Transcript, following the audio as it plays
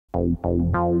How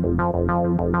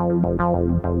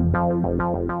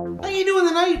you doing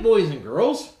tonight, boys and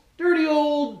girls? Dirty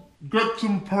old... Got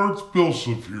some parts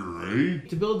BillSiff here, eh?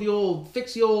 To build the old,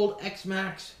 fix the old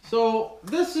X-Maxx. So,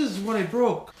 this is what I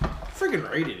broke. Friggin'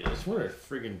 right it is. What a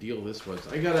friggin' deal this was.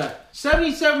 I got a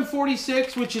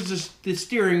 7746, which is the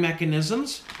steering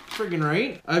mechanisms. Friggin'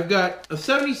 right. I've got a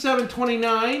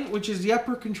 7729, which is the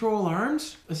upper control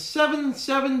arms. A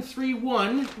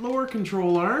 7731, lower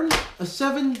control arms. A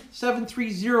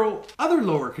 7730, other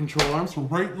lower control arms. So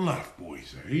right and left,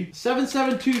 boys, eh?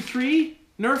 7723,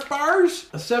 Nerf bars.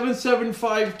 A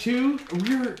 7752,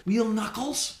 rear wheel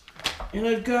knuckles. And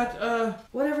I've got,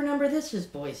 whatever number this is,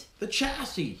 boys. The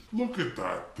chassis. Look at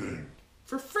that thing.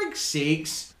 For frig's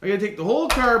sakes. I gotta take the whole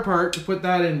car apart to put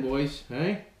that in, boys.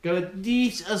 Okay? Gotta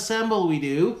disassemble, we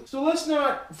do. So let's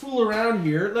not fool around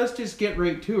here. Let's just get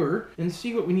right to her and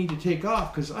see what we need to take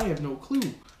off, because I have no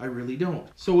clue. I really don't.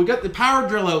 So we got the power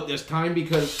drill out this time,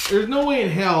 because there's no way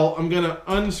in hell I'm gonna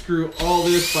unscrew all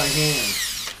this by hand.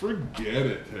 Forget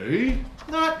it, eh?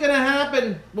 Not gonna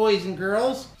happen, boys and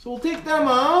girls. So we'll take them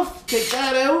off, take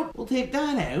that out, we'll take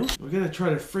that out. We're gonna try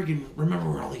to friggin'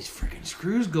 remember where all these friggin'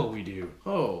 screws go, we do.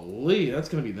 Holy, that's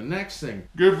gonna be the next thing.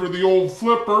 Give her the old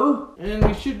flipper. And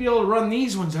we should be able to run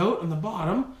these ones out on the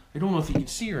bottom. I don't know if you can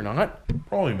see or not.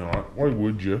 Probably not. Why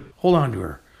would you? Hold on to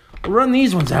her. We'll run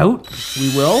these ones out.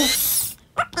 We will.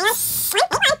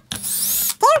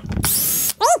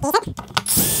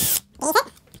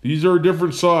 These are a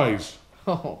different size.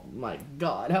 Oh my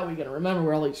God, how are we gonna remember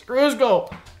where all these screws go?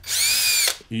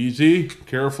 Easy,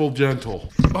 careful,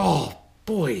 gentle. Oh,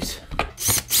 boys.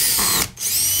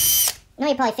 You know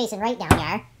you're probably facing right down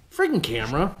there. Friggin'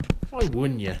 camera. Why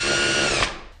wouldn't you?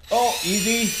 Oh,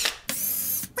 easy.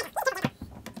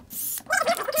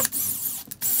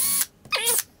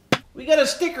 We got a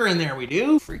sticker in there, we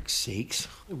do. Freak's sakes.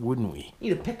 Why wouldn't we?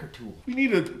 Need a picker tool. We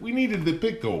needed the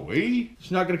pick though, eh?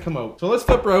 She's not gonna come out. So let's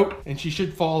flip her out, and she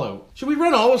should fall out. Should we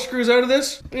run all the screws out of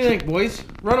this? What do you think, boys?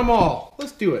 Run them all.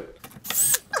 Let's do it.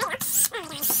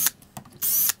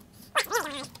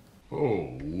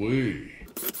 Holy.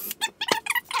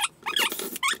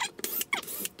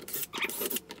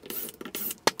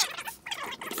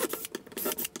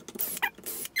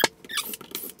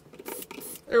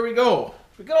 There we go.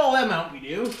 We got all them out, we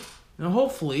do. Now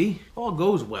hopefully, if all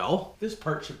goes well, this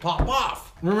part should pop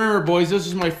off. Remember, boys, this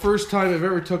is my first time I've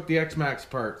ever took the X-Maxx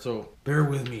apart, so bear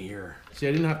with me here. See,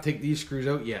 I didn't have to take these screws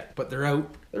out yet, but they're out.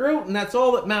 They're out, and that's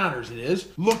all that matters, it is.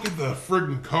 Look at the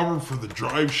friggin' cover for the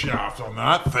drive shaft on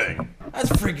that thing.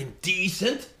 That's friggin'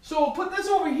 decent. So we'll put this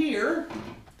over here.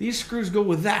 These screws go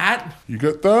with that. You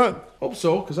got that? Hope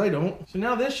so, because I don't. So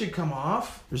now this should come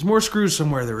off. There's more screws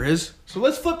somewhere, there is. So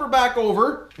let's flip her back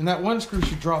over, and that one screw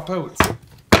should drop out.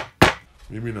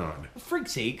 Maybe not. For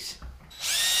frig's sakes.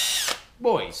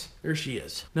 Boys, there she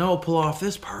is. Now I'll pull off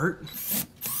this part.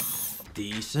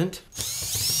 Decent.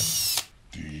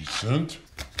 Decent.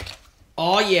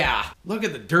 Oh yeah, look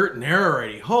at the dirt in there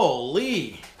already.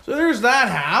 Holy. So there's that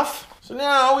half. So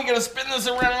now we gotta spin this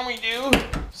around, we do.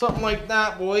 Something like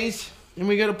that, boys. And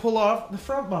we gotta pull off the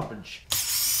front bumpage.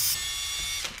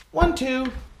 1,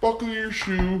 2. Buckle your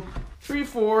shoe. 3,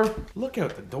 4. Look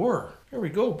out the door. There we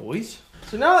go, boys.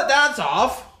 So now that that's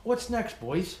off, what's next,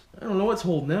 boys? I don't know what's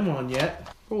holding them on yet.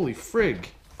 Holy frig.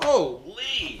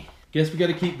 Holy. Guess we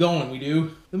gotta keep going, we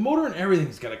do. The motor and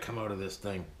everything's gotta come out of this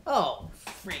thing. Oh,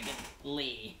 friggin'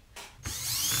 Lee.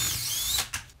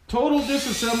 Total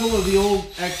disassemble of the old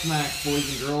X-Maxx, boys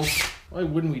and girls. Why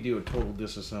wouldn't we do a total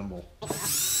disassemble?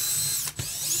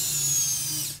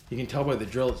 You can tell by the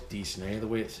drill it's decent, eh? The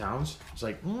way it sounds. It's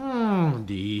like,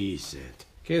 decent.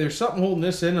 Okay, there's something holding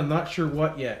this in. I'm not sure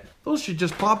what yet. Those should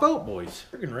just pop out, boys.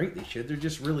 Friggin' right they should. They're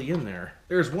just really in there.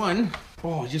 There's one.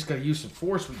 Oh, just gotta use some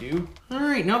force, we do. All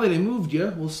right, now that I moved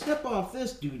you, we'll step off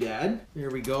this doodad.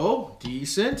 There we go.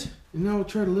 Decent. And now we'll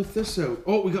try to lift this out.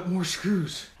 Oh, we got more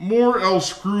screws. More El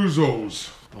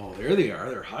Scruzos. Oh, there they are.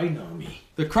 They're hiding on me.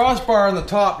 The crossbar on the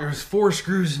top, there's 4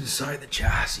 screws inside the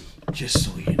chassis. Just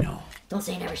so you know. Don't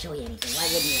say I never show you anything. Why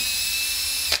wouldn't you?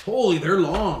 Holy, they're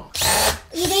long.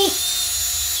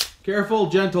 Easy. Careful,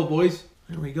 gentle, boys.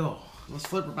 There we go. Let's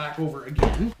flip her back over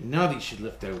again. And now these should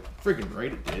lift out. Friggin'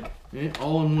 right it did.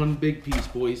 All in one big piece,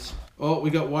 boys. Oh, we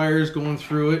got wires going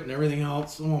through it and everything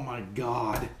else. Oh my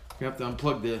God. We have to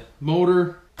unplug the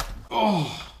motor.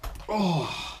 Oh,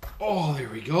 there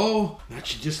we go. That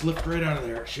should just lift right out of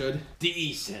there, it should.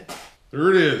 Decent. There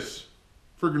it is.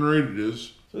 Friggin' right it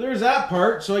is. So there's that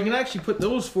part. So I can actually put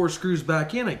those 4 screws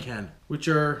back in, I can. Which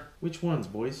ones,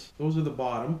 boys? Those are the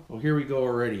bottom. Oh, here we go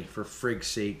already, for frig's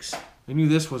sakes. I knew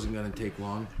this wasn't gonna take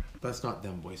long. That's not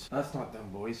them, boys. That's not them,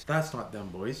 boys. That's not them,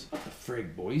 boys. What the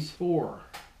frig, boys? 4.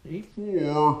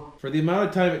 4. For the amount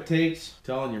of time it takes, I'm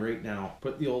telling you right now,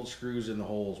 put the old screws in the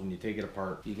holes when you take it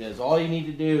apart. Because all you need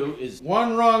to do is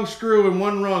one wrong screw and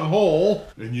one wrong hole.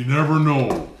 And you never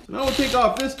know. So now we'll take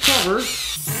off this cover.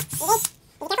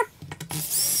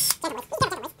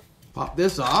 Pop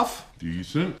this off.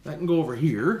 Decent. That can go over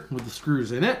here with the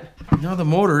screws in it. Now the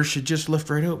motor should just lift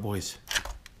right out, boys.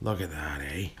 Look at that,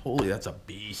 eh? Holy, that's a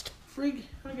beast. Frig,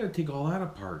 I gotta take all that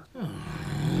apart.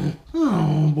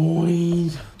 Oh,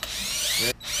 boys.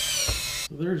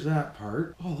 So there's that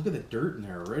part. Oh, look at the dirt in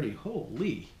there already.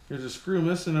 Holy. There's a screw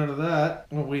missing out of that.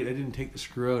 Oh, wait, I didn't take the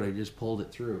screw out. I just pulled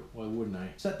it through. Why wouldn't I?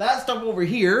 Set that stuff over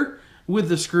here with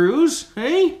the screws,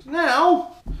 hey?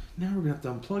 Now we're gonna have to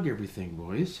unplug everything,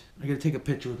 boys. I gotta take a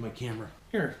picture with my camera.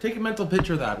 Here, take a mental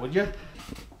picture of that, would you?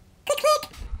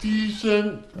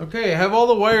 Decent. Okay, I have all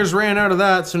the wires ran out of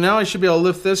that, so now I should be able to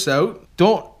lift this out.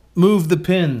 Don't move the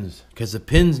pins, because the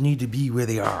pins need to be where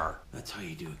they are. That's how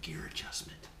you do a gear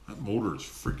adjustment. That motor is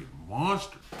freaking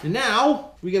monster. And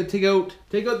now, we gotta take out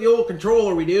the old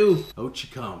controller, we do. Out she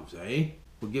comes, eh?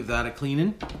 We'll give that a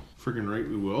cleaning. Freaking right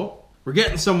we will. We're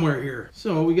getting somewhere here.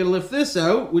 So we gotta lift this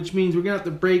out, which means we're gonna have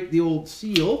to break the old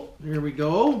seal. There we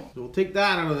go. So we'll take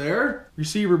that out of there.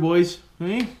 Receiver, boys,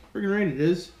 eh? Freaking right it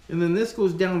is. And then this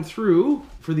goes down through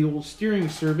for the old steering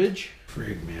servage.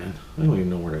 Frig, man. I don't even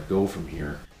know where to go from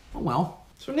here. Oh well.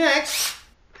 So next,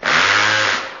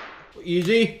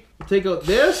 easy. Take out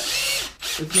this.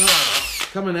 It's not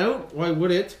coming out. Why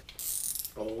would it?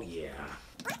 Oh yeah.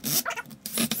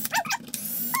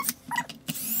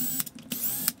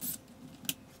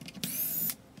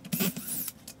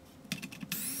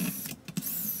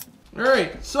 All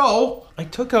right, so I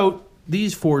took out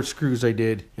these 4 screws I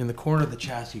did in the corner of the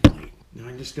chassis plate. Now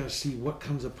I'm just gonna see what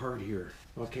comes apart here.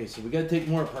 Okay, so we gotta take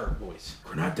more apart, boys.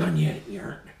 We're not done yet, we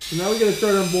aren't. So now we gotta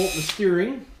start unbolting the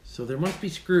steering. So there must be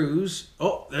screws.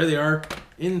 Oh, there they are.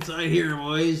 Inside here,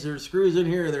 boys. There's screws in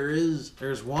here.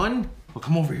 There's one. We'll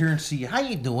come over here and see. How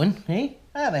you doing, hey?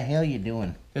 How the hell you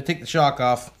doing? Gotta take the shock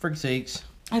off, for sakes.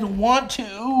 I don't want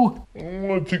to. I'm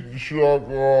gonna take the shock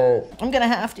off. I'm gonna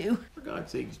have to. For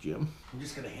God's sakes, Jim. I'm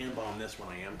just gonna hand bomb this one,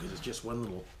 I am, because it's just one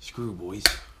little screw, boys.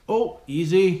 Oh,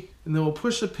 easy. And then we'll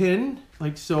push the pin,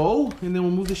 like so, and then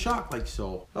we'll move the shock like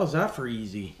so. How's that for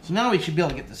easy? So now we should be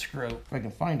able to get the screw, if I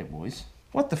can find it, boys.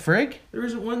 What the frig? There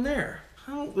isn't one there.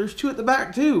 Oh, there's 2 at the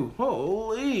back, too.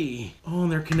 Holy. Oh,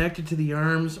 and they're connected to the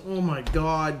arms. Oh my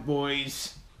God,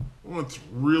 boys. What's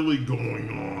really going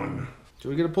on? So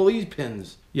we gotta pull these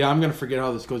pins. Yeah, I'm gonna forget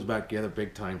how this goes back together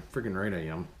big time. Freaking right I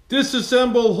am.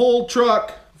 Disassemble whole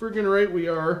truck. Freaking right we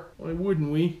are. Why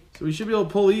wouldn't we? So we should be able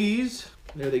to pull these.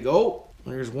 There they go.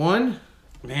 There's one.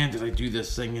 Man, did I do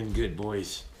this thing in good,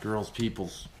 boys. Girls,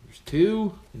 peoples. There's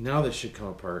 2. And now this should come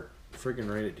apart.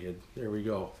 Freaking right it did. There we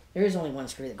go. There is only one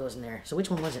screw that goes in there. So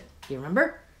which one was it? Do you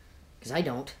remember? Because I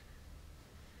don't.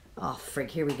 Oh, frig,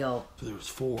 here we go. So there was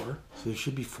 4. So there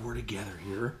should be 4 together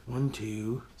here. 1,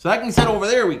 2. So that can sit over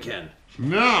there, we can. So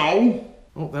now...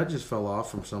 Oh, that just fell off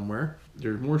from somewhere.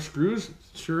 There's more screws?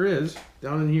 Sure is.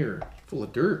 Down in here. Full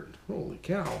of dirt. Holy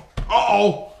cow.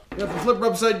 Uh-oh! We have to flip her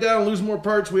upside down and lose more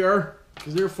parts, we are.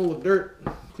 Because they're full of dirt.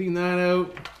 Clean that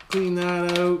out. Clean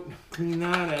that out. Clean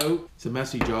that out. It's a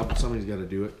messy job, but somebody's got to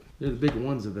do it. They're the big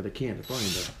ones that I can't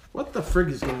find. What the frig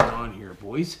is going on here,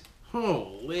 boys?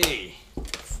 Holy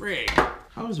frig.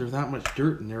 How is there that much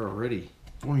dirt in there already?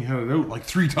 Only had it out like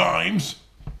 3 times.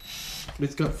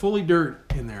 It's got fully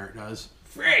dirt in there, it does.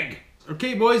 Frig!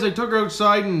 Okay, boys, I took her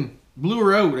outside and blew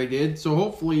her out, I did. So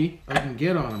hopefully I can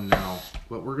get on them now.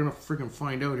 But we're going to freaking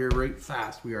find out here right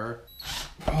fast, we are.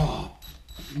 Oh,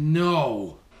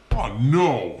 no. Oh,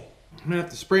 no. I'm going to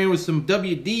have to spray him with some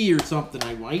WD or something,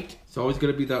 I might. It's always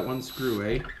going to be that one screw,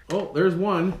 eh? Oh, there's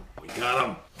one. We got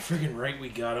him. Friggin' right, we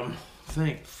got him.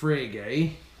 Thank frig, eh?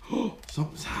 Oh,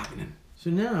 something's happening. So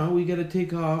now we got to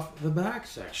take off the back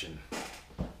section.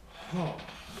 Oh,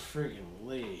 friggin'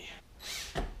 Lee.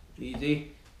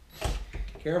 Easy.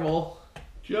 Careful.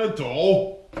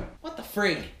 Gentle. What the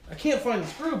frig? I can't find the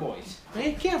screw, boys.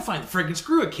 I can't find the friggin'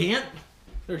 screw, I can't.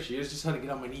 There she is, just had to get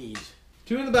on my knees.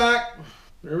 2 in the back.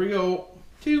 There we go.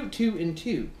 2, 2, and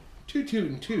 2. 2, 2,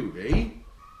 and 2, eh?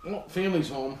 Well, family's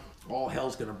home. All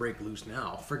hell's gonna break loose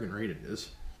now. Friggin' right it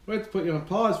is. I have to put you on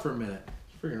pause for a minute.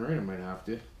 Friggin' right I might have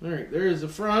to. Alright, there's the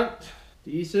front.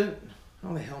 Decent.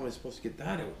 How the hell am I supposed to get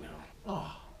that out now?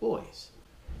 Oh, boys.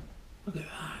 Look at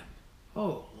that.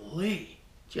 Holy.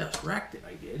 Just wrecked it,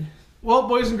 I did. Well,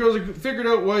 boys and girls, I figured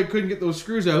out why I couldn't get those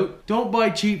screws out. Don't buy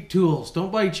cheap tools.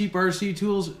 Don't buy cheap RC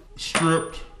tools.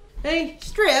 Stripped. Hey,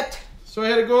 stripped. So I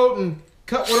had to go out and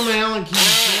cut one of my Allen keys,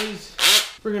 boys.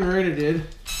 Friggin' right it did.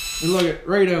 And look it,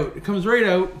 right out. It comes right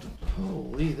out.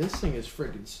 Holy, this thing is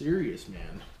friggin' serious,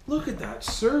 man. Look at that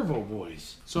servo,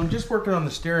 boys. So I'm just working on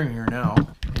the steering here now.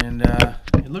 And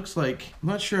it looks like, I'm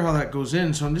not sure how that goes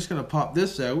in, so I'm just gonna pop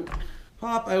this out.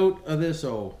 Pop out of this,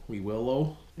 oh, we will,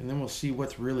 oh. And then we'll see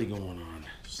what's really going on.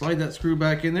 Slide that screw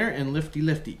back in there and lifty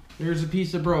lifty. There's a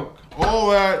piece that broke. All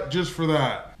that just for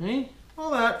that. Eh? All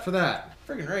that for that.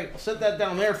 Friggin' right. I'll set that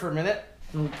down there for a minute.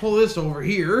 And we'll pull this over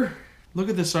here. Look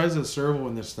at the size of the servo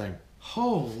in this thing.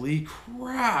 Holy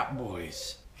crap,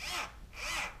 boys.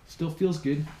 Still feels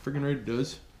good. Friggin' right it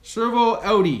does. Servo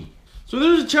outie. So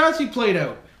there's a chassis plate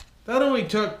out. That only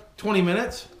took 20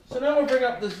 minutes. So now we'll bring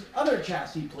up this other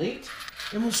chassis plate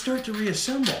and we'll start to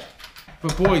reassemble.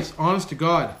 But boys, honest to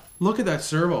God, look at that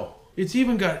servo. It's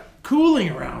even got cooling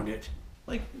around it.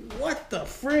 Like, what the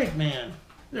frig, man?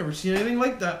 Never seen anything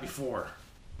like that before.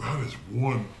 That is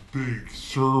one big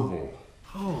servo.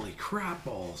 Holy crap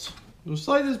balls. We'll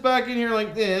slide this back in here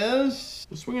like this.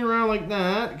 We'll swing it around like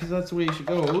that, because that's the way she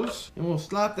goes. And we'll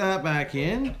slap that back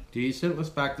in. Decent. Let's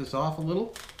back this off a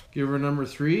little. Give her number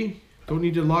 3. Don't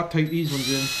need to Loctite these ones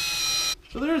in.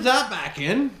 So there's that back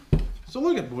in. So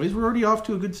look at boys, we're already off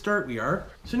to a good start, we are.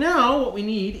 So now what we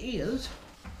need is,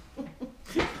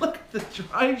 look at the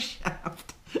drive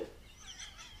shaft.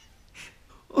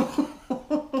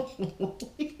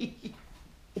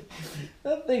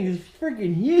 That thing is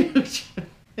freaking huge.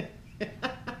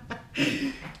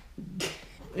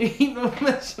 Ain't no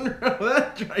messing around with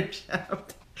that drive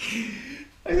shaft.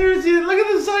 I've never seen it. Look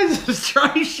at the size of this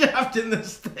drive shaft in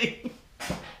this thing.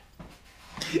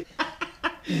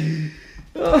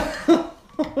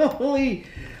 Holy,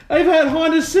 I've had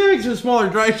Honda Civics with smaller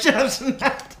drive shafts than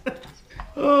that.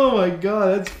 Oh my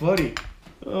god, that's funny.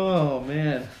 Oh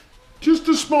man. Just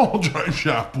a small drive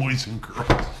shaft, boys and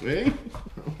girls. Eh?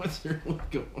 What's there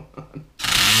going on?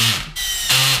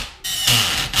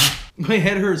 My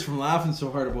head hurts from laughing so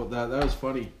hard about that. That was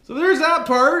funny. So there's that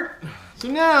part. So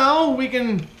now we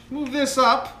can move this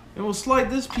up and we'll slide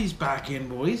this piece back in,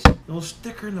 boys. And we'll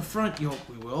stick her in the front yoke,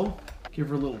 we will. Give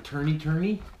her a little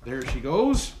turny. There she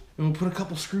goes. And we'll put a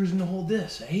couple screws in to hold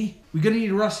this, eh? We're gonna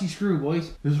need a rusty screw,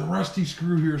 boys. There's a rusty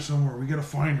screw here somewhere. We gotta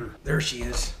find her. There she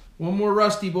is. One more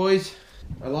rusty, boys.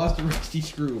 I lost a rusty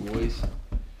screw, boys.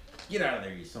 Get out of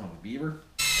there, you son of a beaver.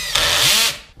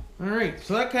 Alright,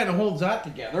 so that kind of holds that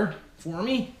together for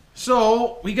me.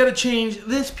 So, we gotta change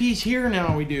this piece here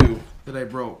now, we do, that I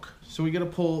broke. So we gotta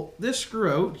pull this screw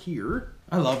out here.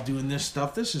 I love doing this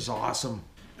stuff. This is awesome.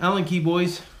 Allen key,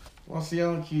 boys. Lost the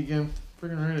Allen key again.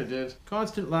 Friggin' right I did.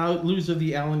 Constant lose of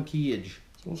the Allen keyage.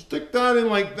 So we'll stick that in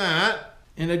like that.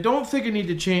 And I don't think I need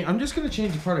to change. I'm just going to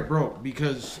change the part I broke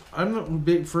because I'm a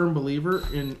big firm believer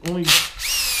in only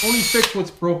fix what's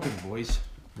broken, boys.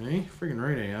 Hey, friggin'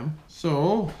 right I am.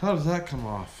 So, how does that come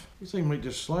off? This thing might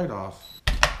just slide off.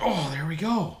 Oh, there we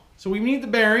go. So we need the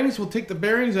bearings. We'll take the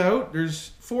bearings out.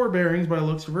 There's 4 bearings by the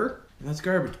looks of her. And that's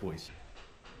garbage, boys.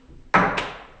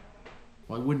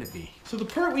 Why wouldn't it be? So the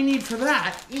part we need for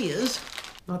that is,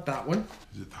 not that one.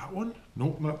 Is it that one?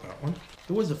 Nope, not that one.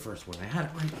 It was the first one. I had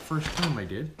it right the first time I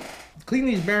did. Clean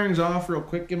these bearings off real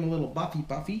quick. Give them a little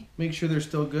buffy. Make sure they're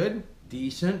still good.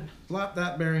 Decent. Slap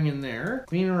that bearing in there.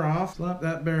 Clean her off. Slap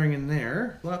that bearing in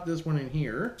there. Slap this one in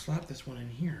here. Slap this one in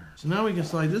here. So now we can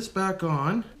slide this back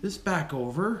on, this back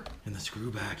over, and the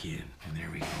screw back in. And there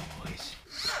we go, boys.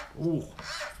 Oh,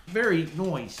 very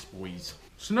nice, boys.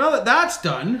 So now that that's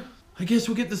done, I guess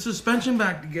we'll get the suspension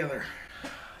back together.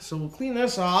 So we'll clean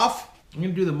this off. I'm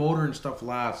gonna do the motor and stuff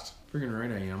last. Friggin'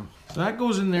 right I am. So that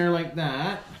goes in there like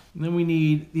that. And then we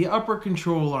need the upper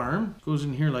control arm. Goes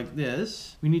in here like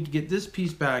this. We need to get this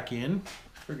piece back in.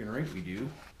 Friggin' right we do.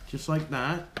 Just like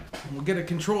that. And we'll get a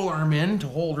control arm in to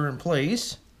hold her in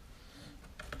place.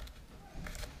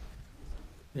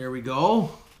 There we go.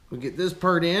 We'll get this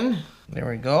part in. There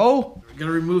we go. We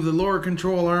gotta remove the lower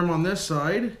control arm on this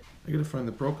side. I gotta find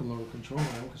the broken lower control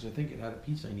arm because I think it had a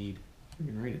piece I need.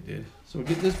 Friggin' right it did. So we'll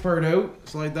get this part out,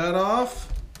 slide that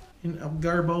off, and a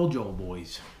garbaljo,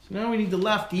 boys. So now we need the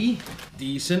lefty.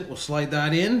 Decent, we'll slide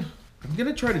that in. I'm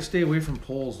gonna try to stay away from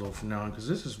poles though from now on because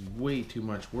this is way too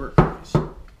much work, guys.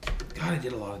 God, I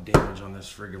did a lot of damage on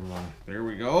this friggin' one. There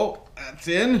we go, that's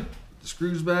in. The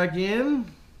screws back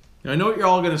in. Now, I know what you're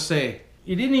all gonna say.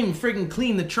 You didn't even friggin'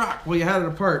 clean the truck while you had it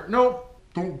apart. Nope.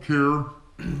 Don't care.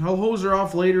 I'll hose her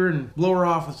off later and blow her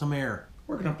off with some air.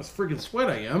 Working up a friggin' sweat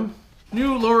I am.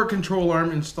 New lower control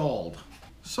arm installed.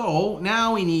 So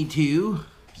now we need to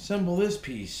assemble this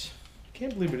piece.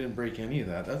 Can't believe I didn't break any of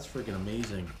that. That's freaking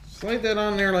amazing. Slide that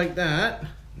on there like that.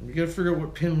 We gotta figure out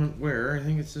what pin went where. I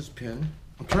think it's this pin.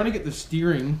 I'm trying to get the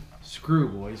steering screw,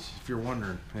 boys, if you're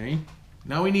wondering, hey?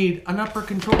 Now we need an upper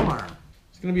control arm.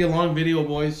 It's gonna be a long video,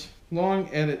 boys. Long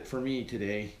edit for me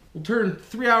today. We'll turn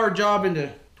 3-hour job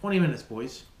into 20 minutes,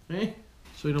 boys, hey?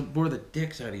 So you don't bore the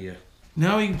dicks out of you.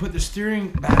 Now you can put the steering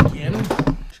back in.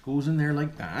 Which goes in there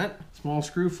like that. Small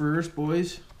screw first,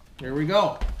 boys. There we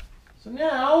go. So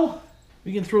now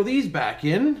we can throw these back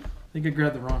in. I think I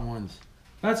grabbed the wrong ones.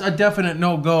 That's a definite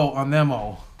no-go on them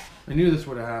all. I knew this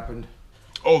would have happened.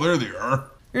 Oh, there they are.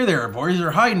 Here they are, boys.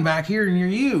 They're hiding back here near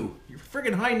you. You're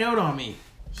friggin' hiding out on me.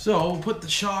 So we'll put the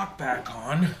shock back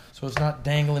on so it's not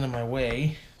dangling in my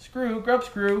way. Screw, grub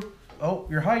screw. Oh,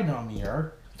 you're hiding on me,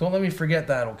 here. Don't let me forget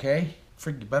that, okay?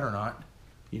 Frig, you better not.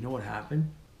 You know what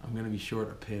happened? I'm gonna be short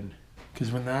a pin.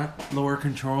 Because when that lower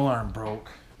control arm broke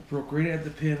right at the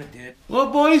pin, it did. Well,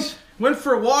 boys, went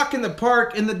for a walk in the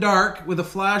park in the dark with a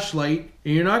flashlight.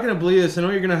 And you're not gonna believe this. I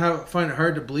know you're gonna find it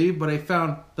hard to believe, but I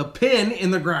found the pin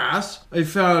in the grass. I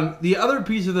found the other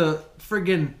piece of the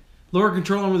friggin' lower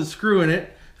control arm with a screw in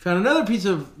it. Found another piece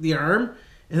of the arm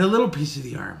and a little piece of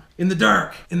the arm. In the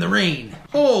dark, in the rain.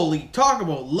 Holy, talk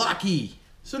about lucky.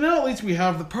 So now at least we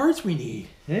have the parts we need.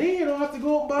 Hey, you don't have to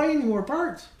go out and buy any more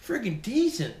parts. Friggin'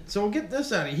 decent. So we'll get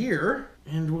this out of here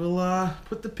and we'll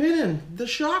put the pin in, the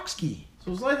shock ski.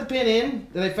 So slide the pin in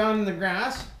that I found in the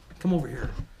grass. Come over here.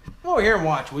 Come over here and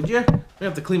watch, would you? I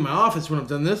have to clean my office when I've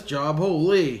done this job.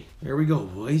 Holy. There we go,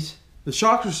 boys. The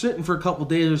shocks are sitting for a couple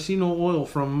days. I've seen no oil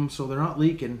from them, so they're not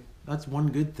leaking. That's one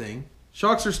good thing.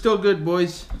 Shocks are still good,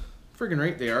 boys. Friggin'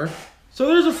 right they are. So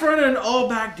there's the front end all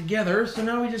back together. So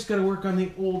now we just got to work on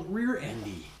the old rear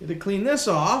endy. To clean this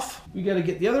off, we got to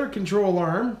get the other control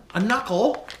arm, a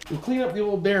knuckle. We'll clean up the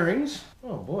old bearings.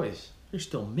 Oh, boys, they're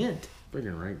still mint.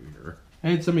 Friggin' right here. I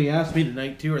had somebody ask me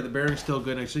tonight too, are the bearings still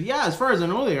good? And I said, yeah, as far as I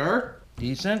know they are.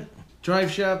 Decent.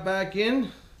 Drive shaft back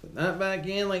in. Put that back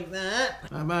in like that.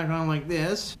 That back on like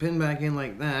this. Pin back in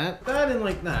like that. That in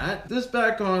like that. This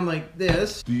back on like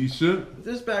this. Decent.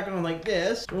 This back on like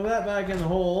this. Throw that back in the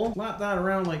hole. Flap that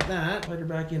around like that. Slide her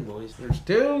back in, boys. There's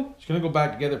two. It's gonna go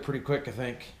back together pretty quick, I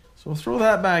think. So we'll throw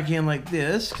that back in like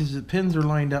this because the pins are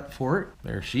lined up for it.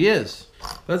 There she is.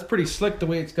 That's pretty slick the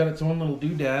way it's got its own little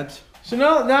doodads. So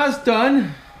now that that's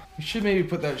done, we should maybe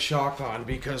put that shock on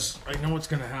because I know what's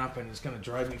gonna happen. It's gonna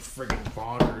drive me friggin'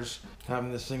 bonkers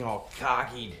having this thing all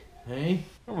cockied. Hey?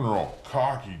 They're all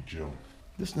cocky, Jim.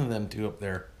 Listen to them two up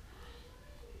there.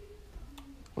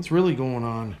 What's really going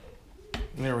on?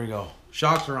 There we go.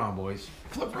 Shocks are on, boys.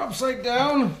 Flip her upside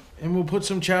down and we'll put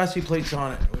some chassis plates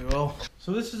on it. We will.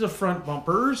 So this is the front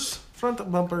bumpers.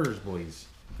 Front bumpers, boys.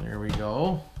 There we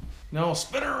go. Now we'll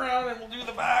spin her around and we'll do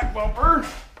the back bumper.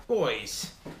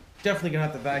 Boys. Definitely gonna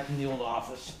have to vacuum the old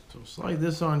office. So slide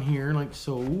this on here like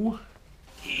so.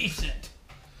 Decent.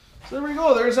 So there we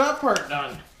go. There's that part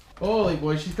done. Holy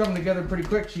boy, she's coming together pretty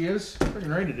quick. She is.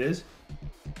 Freaking right it is.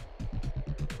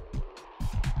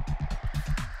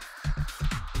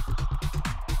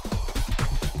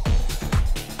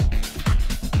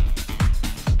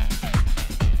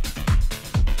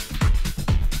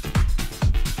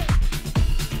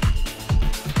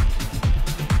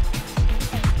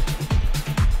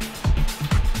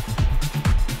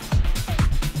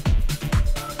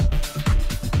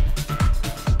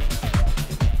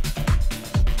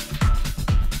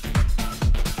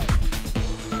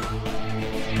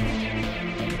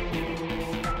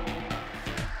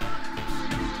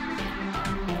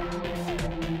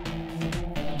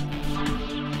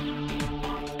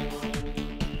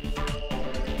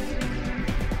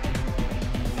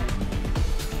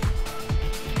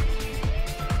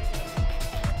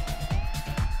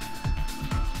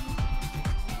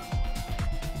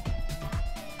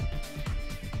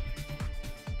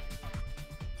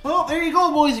 Well, there you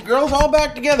go, boys and girls, all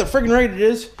back together. Friggin' right it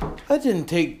is. That didn't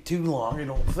take too long, I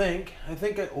don't think. I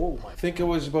think it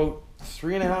was about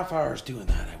 3.5 hours doing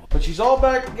that. But she's all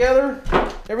back together.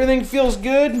 Everything feels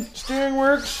good. Steering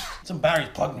works. Some batteries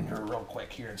plugged in here real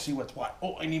quick here and see what's what.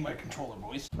 Oh, I need my controller,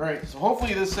 boys. All right, so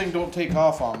hopefully this thing don't take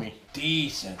off on me.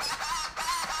 Decent.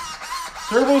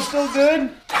 Turbo's still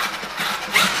good.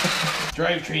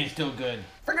 Drivetrain's still good.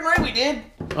 Friggin' right we did.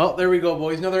 Oh, there we go,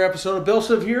 boys. Another episode of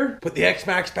BillSiff here. Put the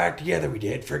X-Maxx back together. We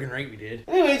did. Friggin' right we did.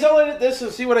 Anyways, I'll edit this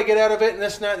and see what I get out of it and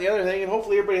this and that and the other thing. And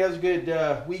hopefully everybody has a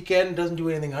good weekend. Doesn't do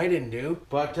anything I didn't do.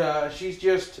 But she's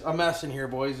just a mess in here,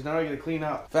 boys. And now I gotta clean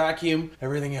up, vacuum,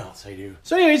 everything else I do.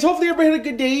 So anyways, hopefully everybody had a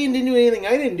good day and didn't do anything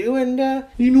I didn't do. And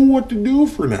you know what to do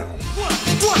for now.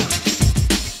 What?